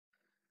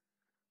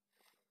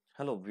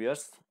Hello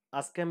viewers,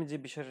 আজকে আমি যে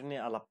বিষয়টা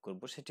নিয়ে আলাপ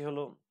করব সেটি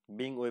হলো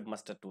বিং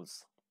ওয়েবমাস্টার টুলস।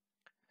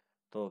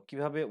 তো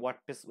কিভাবে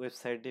ওয়ার্ডপ্রেস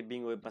ওয়েবসাইটে বিং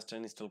ওয়েবমাস্টার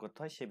ইনস্টল করতে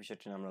হয় সেই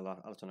বিষয়টি নিয়ে আমরা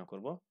আলোচনা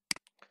করব।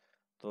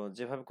 তো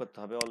যেভাবে করতে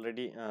হবে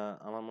অলরেডি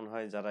আমার মনে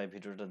হয় যারা এই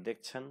ভিডিওটা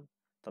দেখছেন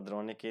তাদের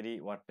অনেকেরই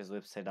ওয়ার্ডপ্রেস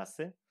ওয়েবসাইট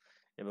আছে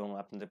এবং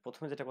আপনাদের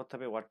প্রথমে যেটা করতে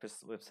হবে ওয়ার্ডপ্রেস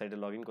ওয়েবসাইটে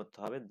লগ ইন করতে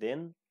হবে, দেন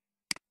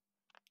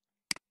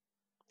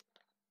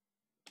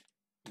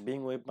বিং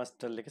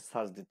ওয়েবমাস্টার লিখে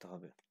সার্চ দিতে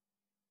হবে।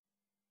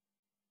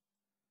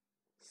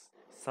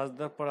 সার্চ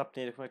দেওয়ার পর আপনি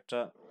এরকম একটা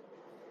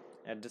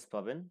অ্যাড্রেস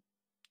পাবেন,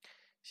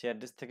 সেই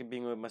অ্যাড্রেস থেকে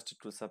বিং ওয়েবমাস্টার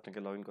টুলসে আপনাকে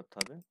লগ ইন করতে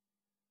হবে।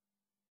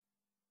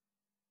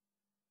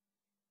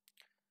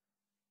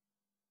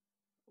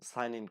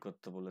 সাইন ইন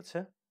করতে বলেছে,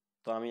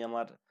 তো আমি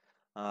আমার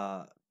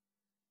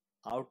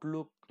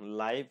আউটলুক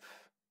লাইভ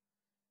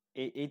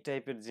এই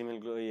টাইপের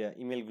জিমেলগুলো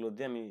ইমেলগুলো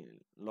দিয়ে আমি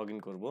লগ ইন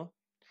করবো।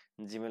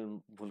 জিমেল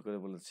ভুল করে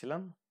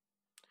বলেছিলাম,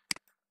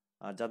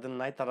 আর যাদের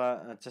নাই তারা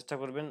চেষ্টা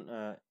করবেন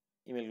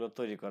ইমেলগুলো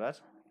তৈরি করার।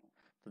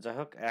 তো যাই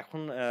হোক,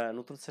 এখন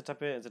নতুন সেট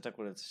আপে যেটা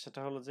করেছে সেটা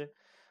হলো যে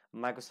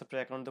মাইক্রোসফটের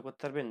অ্যাকাউন্টে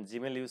করতে পারবেন,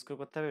 জিমেল ইউজ করে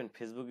করতে পারবেন,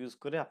 ফেসবুক ইউজ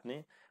করে আপনি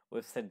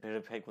ওয়েবসাইট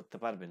ভেরিফাই করতে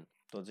পারবেন।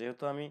 তো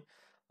যেহেতু আমি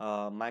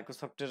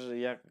মাইক্রোসফটের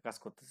কাজ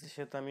করতেছি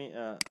সেহেতু আমি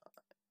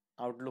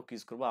আউটলুক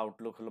ইউজ করবো।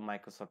 আউটলুক হলো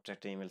মাইক্রোসফটের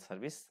একটা ইমেল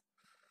সার্ভিস,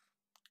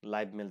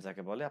 লাইভ মেল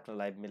যাকে বলে। আপনার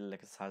লাইভ মেল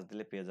লিখে সার্চ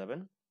দিলে পেয়ে যাবেন।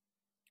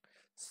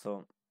 সো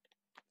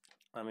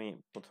আমি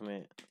প্রথমে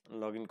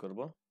লগ ইন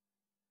করবো।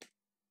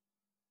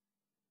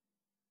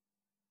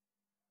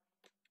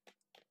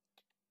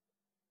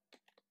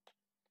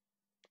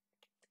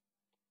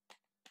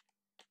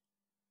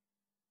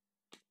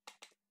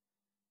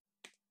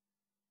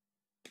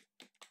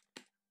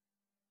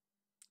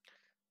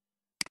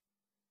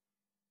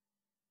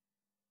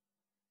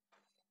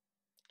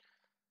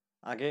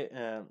 আগে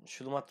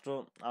শুধুমাত্র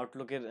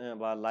আউটলুকের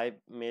বা লাইভ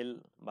মেল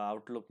বা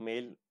আউটলুক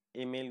মেল,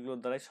 এই মেলগুলোর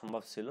দ্বারাই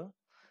সম্ভব ছিল।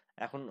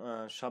 এখন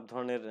সব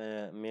ধরনের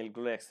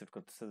মেলগুলো অ্যাকসেপ্ট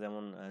করতেছে,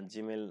 যেমন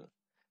জিমেল,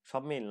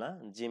 সব মেল না,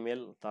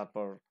 জিমেল,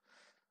 তারপর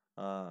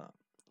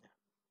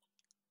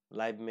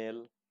লাইভ মেল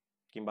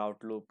কিংবা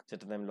আউটলুক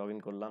যেটাতে আমি লগ ইন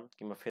করলাম,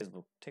 কিংবা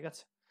ফেসবুক, ঠিক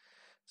আছে।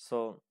 সো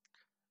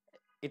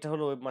এটা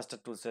হলো ওয়েবমাস্টার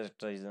টুলসের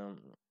একটা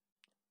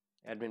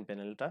অ্যাডমিন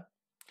প্যানেলটা।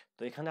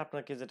 তো এখানে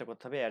আপনাকে যেটা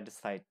করতে হবে, অ্যাড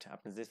সাইট,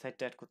 আপনি যে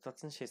সাইটটা অ্যাড করতে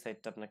চাচ্ছেন সেই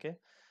সাইটটা আপনাকে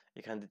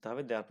এখানে দিতে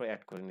হবে, দেওয়ার পর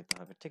অ্যাড করে নিতে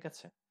হবে, ঠিক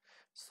আছে।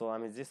 সো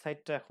আমি যে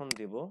সাইটটা এখন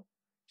দিব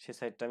সেই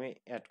সাইটটা আমি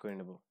অ্যাড করে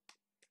নেব।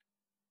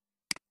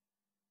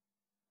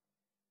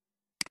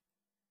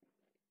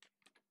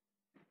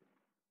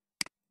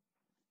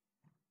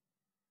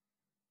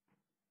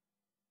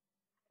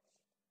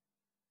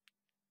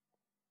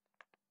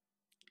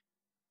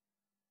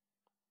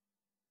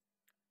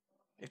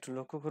 একটু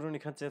লক্ষ্য করুন,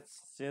 এখানে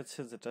চেয়েছে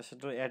যেটা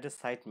সেটা অ্যাড এ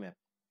সাইট ম্যাপ।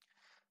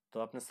 তো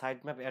আপনি সাইট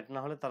ম্যাপ অ্যাড না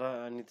হলে তারা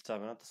নিতে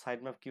চাবে না। তো সাইট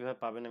ম্যাপ কিভাবে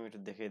পাবেন আমি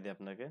একটু দেখিয়ে দিই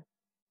আপনাকে।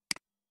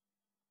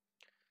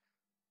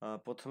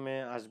 প্রথমে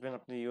আসবেন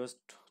আপনি ইউএস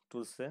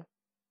টুলসে।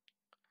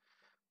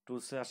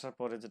 টুলসে আসার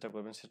পরে যেটা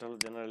করবেন সেটা হলো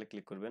জেনারেলে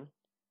ক্লিক করবেন,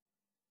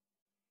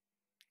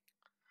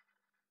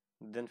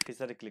 দেন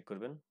ফিচারে ক্লিক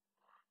করবেন,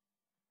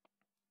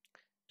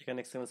 এখানে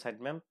এক্সএমএল সাইট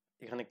ম্যাপ,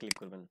 এখানে ক্লিক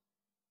করবেন,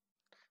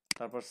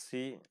 তারপর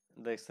C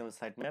the XML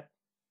site map.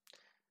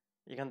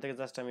 এখান থেকে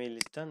জাস্ট আমি এই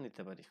লিস্টটা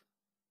নিতে পারি,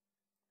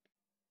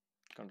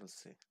 কন্ট্রোল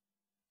সি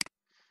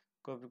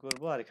কপি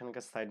করব আর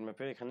এখানকার সাইড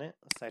ম্যাপের এখানে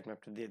সাইড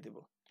ম্যাপটা দিয়ে দিব।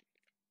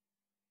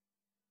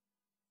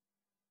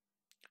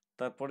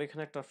 তারপরে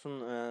এখানে একটা অপশন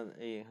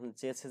এখানে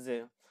চেয়েছে যে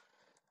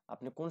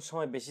আপনি কোন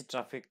সময় বেশি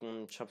ট্রাফিক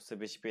সবচেয়ে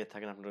বেশি পেয়ে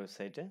থাকেন আপনার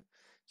ওয়েবসাইটে,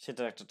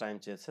 সেটার একটা টাইম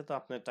চেয়েছে। তো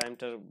আপনার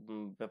টাইমটার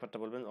ব্যাপারটা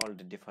বলবেন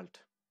অলরেডি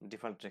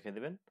ডিফল্ট রেখে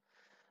দেবেন।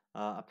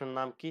 আপনার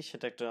নাম কি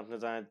সেটা একটু আপনি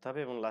জানিয়ে দিতে হবে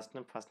এবং লাস্ট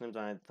নেম ফার্স্ট নেম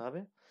জানিয়ে দিতে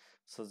হবে।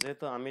 সো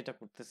যেহেতু আমি এটা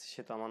করতেছি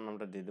সেহেতু আমার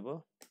নামটা দিয়ে দেবো,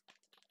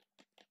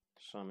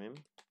 শামীম।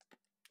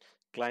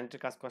 ক্লায়েন্টের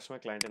কাজ করার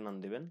সময় ক্লায়েন্টের নাম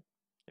দিবেন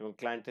এবং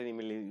ক্লায়েন্টের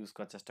ইমেল ইউজ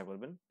করার চেষ্টা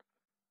করবেন।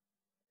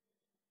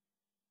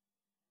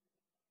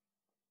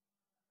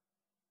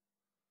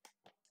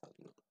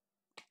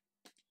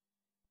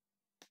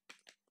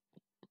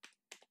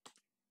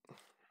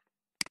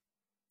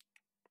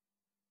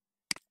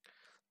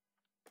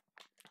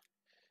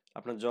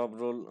 আপনার জব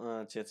রোল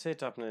চেয়েছে,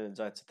 এটা আপনি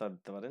যা ইচ্ছে তা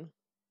দিতে পারেন।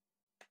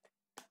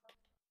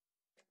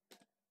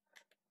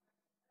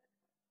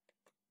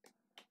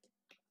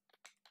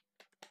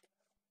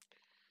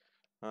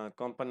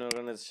 কোম্পানি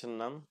অর্গানাইজেশন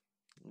নাম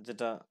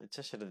যেটা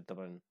ইচ্ছা সেটা দিতে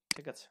পারেন,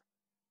 ঠিক আছে।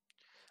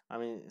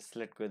 আমি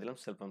সিলেক্ট করে দিলাম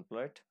সেলফ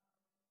এমপ্লয়েড।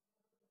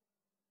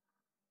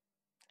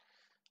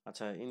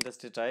 আচ্ছা,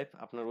 ইন্ডাস্ট্রি টাইপ,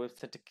 আপনার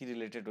ওয়েবসাইটে কি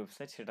রিলেটেড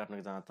ওয়েবসাইট সেটা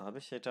আপনাকে জানাতে হবে।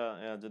 সেটা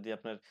যদি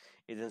আপনার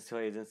এজেন্সি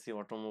হয় এজেন্সি,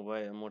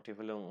 মোটিভ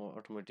হলে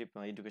অটোমোটিভ,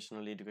 এডুকেশন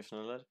হলে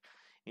এডুকেশনাল, আর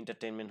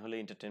এন্টারটেনমেন্ট হলে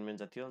এন্টারটেনমেন্ট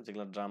জাতীয়,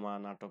 যেগুলো ড্রামা,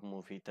 নাটক,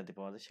 মুভি ইত্যাদি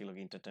পাওয়া যায় সেগুলোকে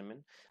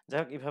এন্টারটেনমেন্ট। যাই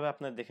হোক, এইভাবে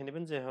আপনার দেখে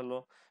নেবেন যে হলো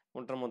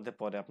কোনটার মধ্যে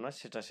পড়ে আপনার,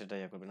 সেটা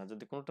ইয়ে করবেন। আর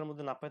যদি কোনটার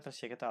মধ্যে না পায় তাহলে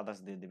সেক্ষেত্রে আদার্স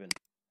দিয়ে দিবেন।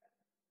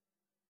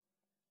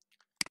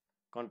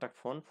 কন্ট্যাক্ট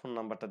ফোন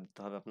নাম্বারটা দিতে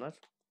হবে আপনার।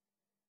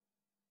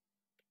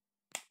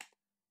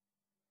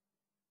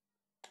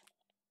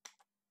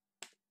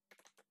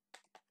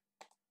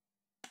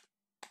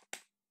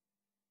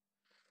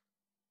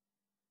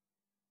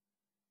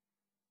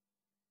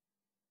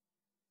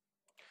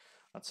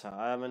 আচ্ছা,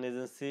 আই এম এন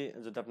এজেন্সি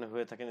যদি আপনি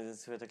হয়ে থাকেন,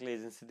 এজেন্সি হয়ে থাকলে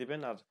এজেন্সি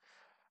দিবেন, আর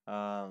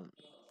আহ,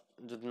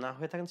 যদি না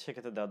হয়ে থাকেন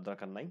সেক্ষেত্রে দেওয়ার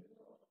দরকার নাই।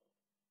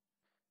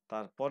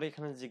 তারপরে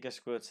এখানে জিজ্ঞেস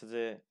করেছে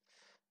যে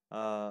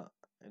আহ,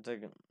 এটা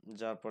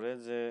যার পরে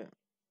যে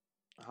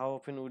how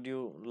often would you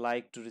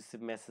like to receive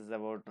message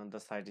about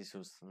the site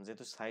issues.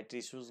 যেহেতু সাইট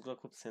ইস্যুসগুলো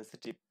খুব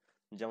সেন্সিটিভ,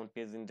 যেমন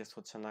পেজ ইন্ডেক্স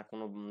হচ্ছে না,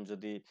 কোনো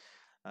যদি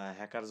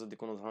হ্যাকার যদি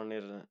কোনো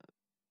ধরনের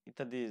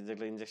ইত্যাদি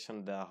যেগুলো ইনজেকশন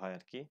দেওয়া হয়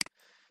আর কি,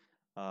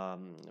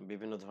 আম,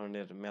 বিভিন্ন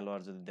ধরনের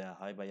ম্যালওয়্যার যদি দেওয়া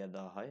হয় বা ইয়া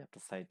দেওয়া হয়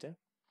আপনার সাইটে,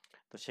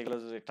 তো সেগুলো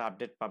যদি একটা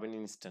আপডেট পাবেন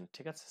ইনস্ট্যান্ট,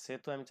 ঠিক আছে।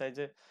 সেহেতু আমি চাই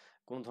যে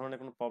কোনো ধরনের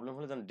কোনো প্রবলেম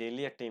হলে যেন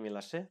ডেইলি একটা ইমেল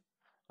আসে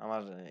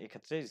আমার,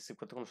 এক্ষেত্রে রিসিভ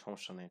করতে কোনো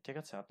সমস্যা নেই, ঠিক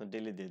আছে। আপনি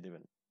ডেইলি দিয়ে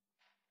দেবেন,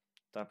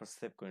 তারপর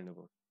সেভ করে নেব।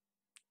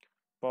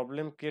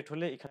 প্রবলেম ক্রিয়েট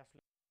হলে এখানে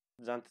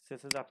জানতে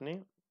চেয়েছে যে আপনি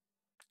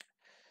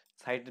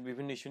সাইটের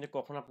বিভিন্ন ইস্যু নিয়ে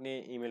কখন আপনি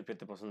ইমেল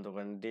পেতে পছন্দ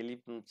করেন, ডেইলি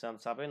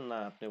চাবেন না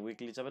আপনি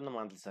উইকলি চাবেন না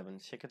মান্থলি চাবেন।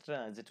 সেক্ষেত্রে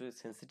যেহেতু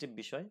সেন্সিটিভ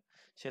বিষয়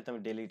সেহেতু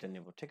আমি ডেইলিটা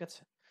নেব, ঠিক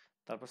আছে।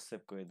 তারপর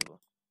সেভ করে দেব।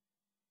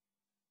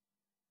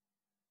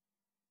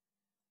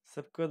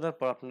 সেভ করে দেওয়ার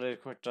পর আপনারা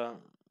এরকম একটা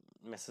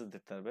মেসেজ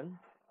দেখতে পারবেন।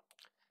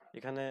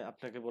 এখানে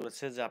আপনাকে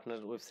বলেছে যে আপনার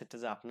ওয়েবসাইটটা,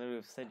 যে আপনার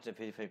ওয়েবসাইটটা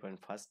ভেরিফাই করেন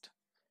ফার্স্ট।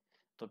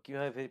 তো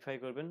কিভাবে ভেরিফাই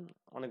করবেন,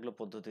 অনেকগুলো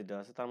পদ্ধতি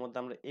দেওয়া আছে, তার মধ্যে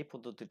আমরা এই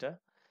পদ্ধতিটা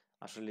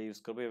আসলে ইউজ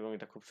করবো, এবং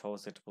এটা খুব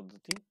সহজ একটা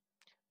পদ্ধতি।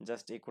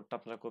 জাস্ট এই কোডটা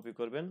আপনারা কপি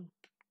করবেন,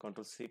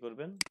 কন্ট্রোল সি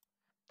করবেন,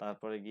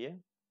 তারপরে গিয়ে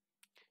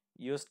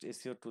ইউজড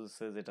এসইও টুলস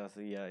যেটা আছে,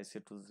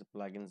 এসইও টুলস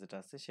প্লাগইন যেটা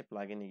আছে, সেই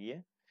প্লাগইনে গিয়ে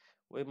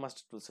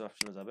ওয়েবমাস্টার টুলসের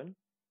অপশনে যাবেন,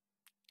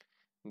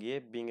 গিয়ে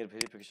বিং এর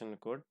ভেরিফিকেশন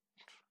কোড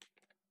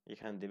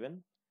এখানে দিবেন,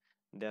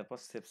 দেওয়ার পর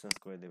সেভ চেঞ্জ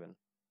করে দিবেন।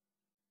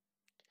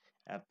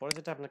 এরপরে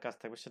যেটা আপনার কাজ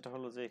থাকবে সেটা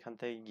হলো যে এখান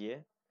থেকে গিয়ে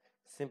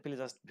সিম্পলি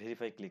জাস্ট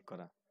ভেরিফাই ক্লিক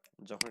করা,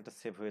 যখন এটা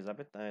সেভ হয়ে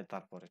যাবে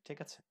তারপরে, ঠিক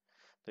আছে।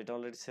 তো এটা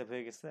অলরেডি সেভ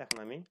হয়ে গেছে, এখন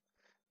আমি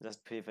জাস্ট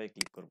ভেরিফাই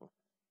ক্লিক করব।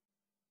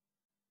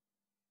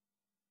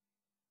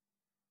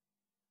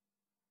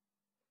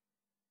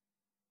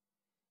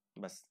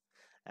 বাস,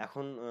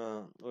 এখন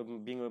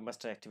বিং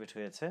ওয়েবমাস্টার অ্যাক্টিভেট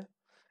হয়েছে।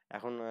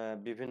 এখন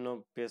বিভিন্ন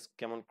পেজ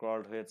কেমন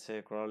ক্রলড হয়েছে,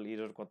 ক্রল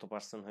ইরর কত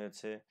পার্সেন্ট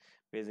হয়েছে,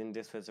 পেজ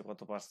ইন্ডেক্স হয়েছে কত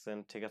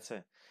পার্সেন্ট, ঠিক আছে।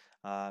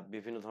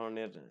 বিভিন্ন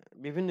ধরনের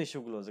বিভিন্ন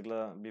ইস্যুগুলো যেগুলো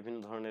বিভিন্ন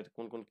ধরনের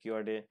কোন কোন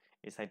কিওয়ার্ডে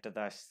এই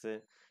সাইটটাতে আসছে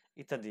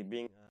ইত্যাদি,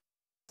 বিং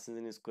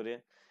ইঞ্জিন ইউজ করে।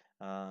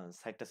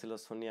 সাইটটা ছিল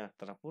সোনিয়া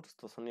আক্তার আপুর,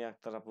 তো সোনিয়া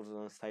আক্তার আপুর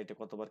সাইটে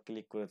কতবার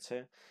ক্লিক করেছে,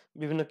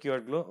 বিভিন্ন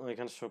কিওয়ার্ডগুলো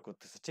এখানে শো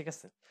করতেছে, ঠিক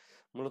আছে।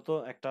 মূলত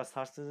একটা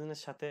সার্চ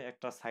ইঞ্জিনের সাথে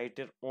একটা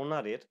সাইটের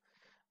ওনারের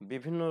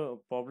বিভিন্ন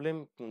প্রবলেম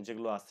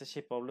যেগুলো আছে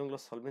সেই প্রবলেমগুলো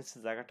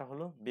সলভেন্সির জায়গাটা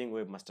হলো বিং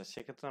ওয়েবমাস্টার।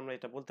 সেক্ষেত্রে আমরা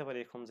এটা বলতে পারি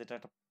এরকম, যেটা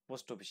একটা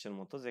পোস্ট অফিসের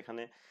মতো,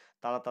 যেখানে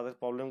তারা তাদের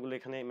প্রবলেমগুলো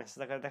এখানে মেসেজ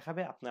আকারে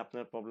দেখাবে, আপনি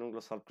আপনার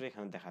প্রবলেমগুলো সলভ করে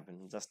এখানে দেখাবেন,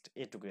 জাস্ট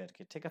এটুকুই আর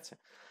কি, ঠিক আছে।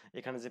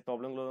 এখানে যে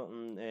প্রবলেমগুলো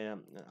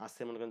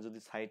আছে, মনে করেন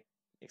যদি site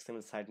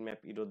XML site map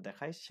error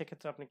দেখায়,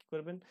 সেক্ষেত্রে আপনি কি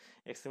করবেন,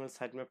 এক্সএমএল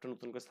সাইট ম্যাপটা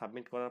নতুন করে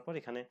সাবমিট করার পর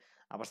এখানে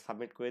আবার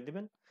সাবমিট করে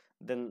দিবেন,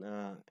 দেন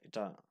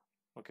এটা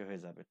ওকে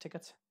হয়ে যাবে, ঠিক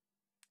আছে।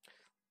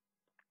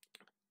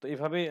 তো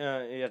এইভাবেই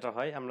এটা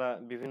হয়, আমরা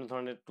বিভিন্ন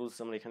ধরনের টুলস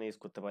আমরা এখানে ইউজ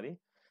করতে পারি।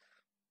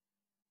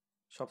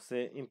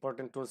 সবচেয়ে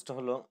ইম্পর্টেন্ট টুলসটা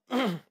হলো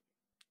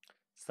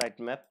সাইট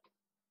ম্যাপ।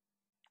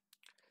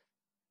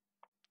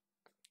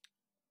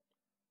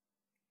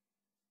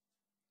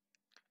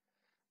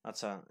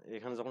 আচ্ছা,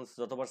 এখানে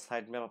যতবার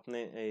সাইট ম্যাপ আপনি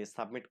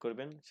সাবমিট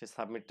করবেন, সেই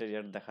সাবমিটের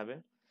ইয়ার দেখাবে।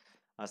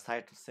 আর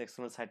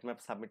এক্সএমএল সাইট ম্যাপ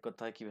সাবমিট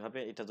করতে হয় কিভাবে,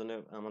 এটার জন্য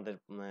আমাদের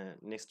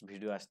নেক্সট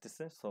ভিডিও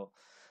আসতেছে। সো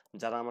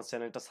যারা আমার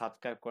চ্যানেলটা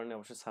সাবস্ক্রাইব করেন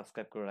অবশ্যই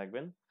সাবস্ক্রাইব করে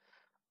রাখবেন।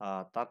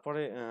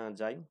 তারপরে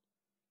যাই,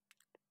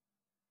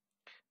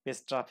 পেজ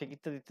ট্রাফিক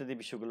ইত্যাদি ইত্যাদি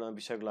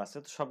বিষয়গুলো আছে,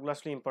 তো সবগুলো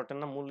আসলে ইম্পর্টেন্ট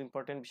না। মূল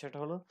ইম্পর্টেন্ট বিষয়টা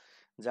হলো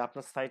যে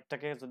আপনার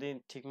সাইটটাকে যদি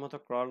ঠিকমতো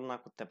ক্রল না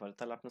করতে পারে,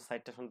 তাহলে আপনার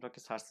সাইটটা সম্পর্কে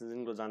সার্চ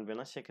ইঞ্জিনগুলো জানবে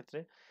না, সেক্ষেত্রে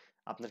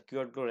আপনার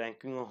কিওয়ার্ডগুলো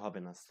র্যাঙ্কিংও হবে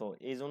না। সো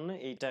এই জন্য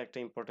এইটা একটা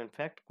ইম্পর্টেন্ট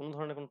ফ্যাক্ট, কোনো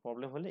ধরনের কোনো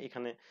প্রবলেম হলে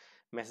এখানে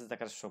মেসেজ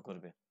আকারে শো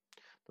করবে।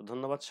 তো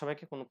ধন্যবাদ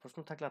সবাইকে, কোনো প্রশ্ন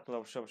থাকলে আপনারা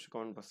অবশ্যই অবশ্যই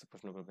কমেন্ট বক্সে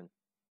প্রশ্ন করবেন।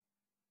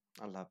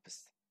 আল্লাহ হাফেজ।